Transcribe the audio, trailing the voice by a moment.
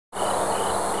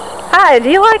Hi,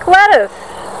 do you like lettuce?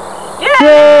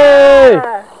 Yay!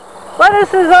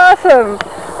 Lettuce is awesome.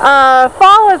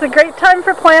 Fall is a great time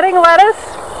for planting lettuce.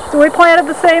 So we plant it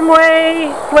the same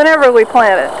way whenever we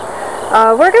plant it.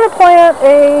 We're going to plant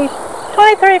a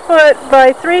 23-foot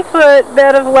by 3-foot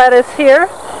bed of lettuce here.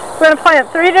 We're going to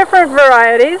plant 3 different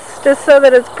varieties just so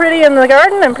that it's pretty in the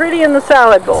garden and pretty in the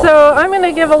salad bowl. So I'm going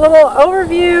to give a little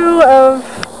overview of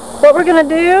what we're going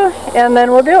to do and then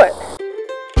we'll do it.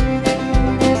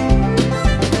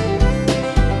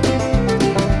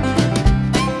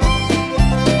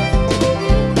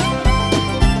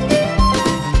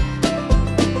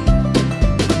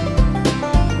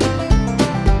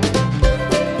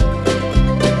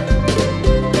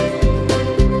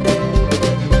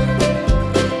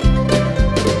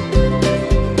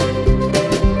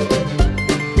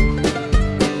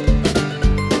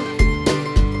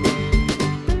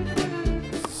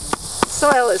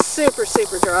 Soil is super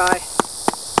dry.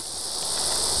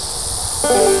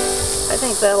 I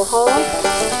think that'll hold.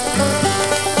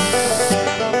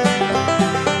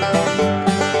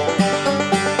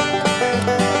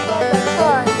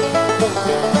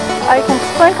 I can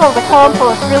sprinkle the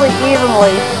compost really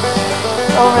evenly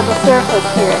over the surface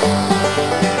here.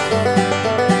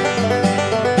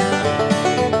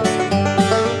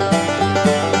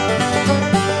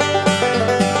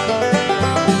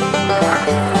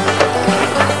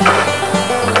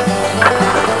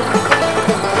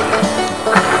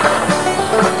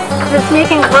 Just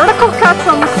making vertical cuts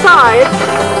on the sides,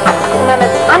 and then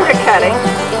it's undercutting.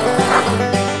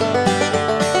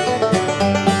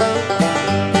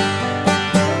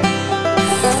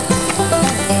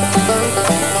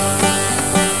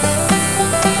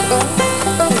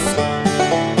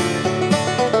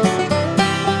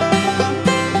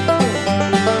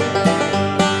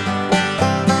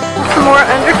 Some more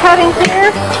undercutting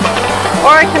here,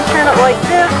 or I can turn it like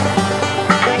this.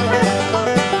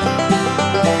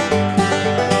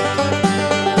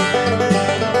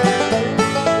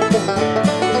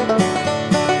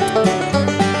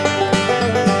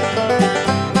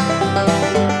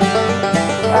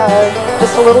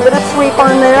 Just a little bit of sweep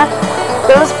on there.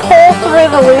 Those pull through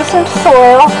the loosened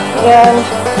soil and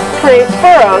create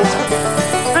furrows.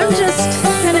 I'm just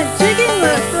kind of jigging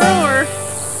the thrower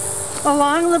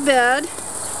along the bed,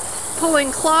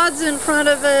 pulling clods in front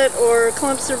of it or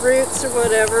clumps of roots or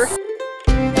whatever.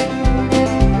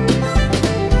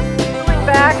 Going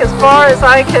back as far as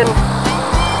I can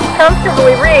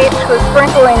comfortably reach with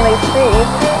sprinkling these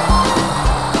seeds.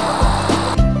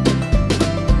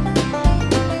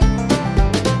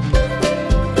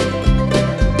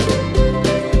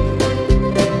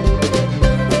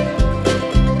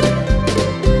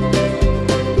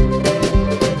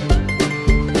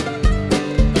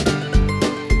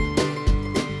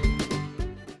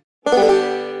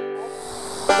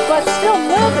 But still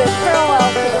move it parallel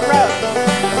to the row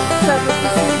so that the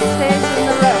seed stays in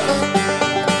the row.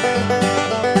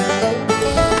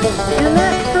 And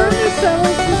that further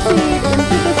settles the seed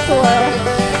into the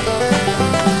soil.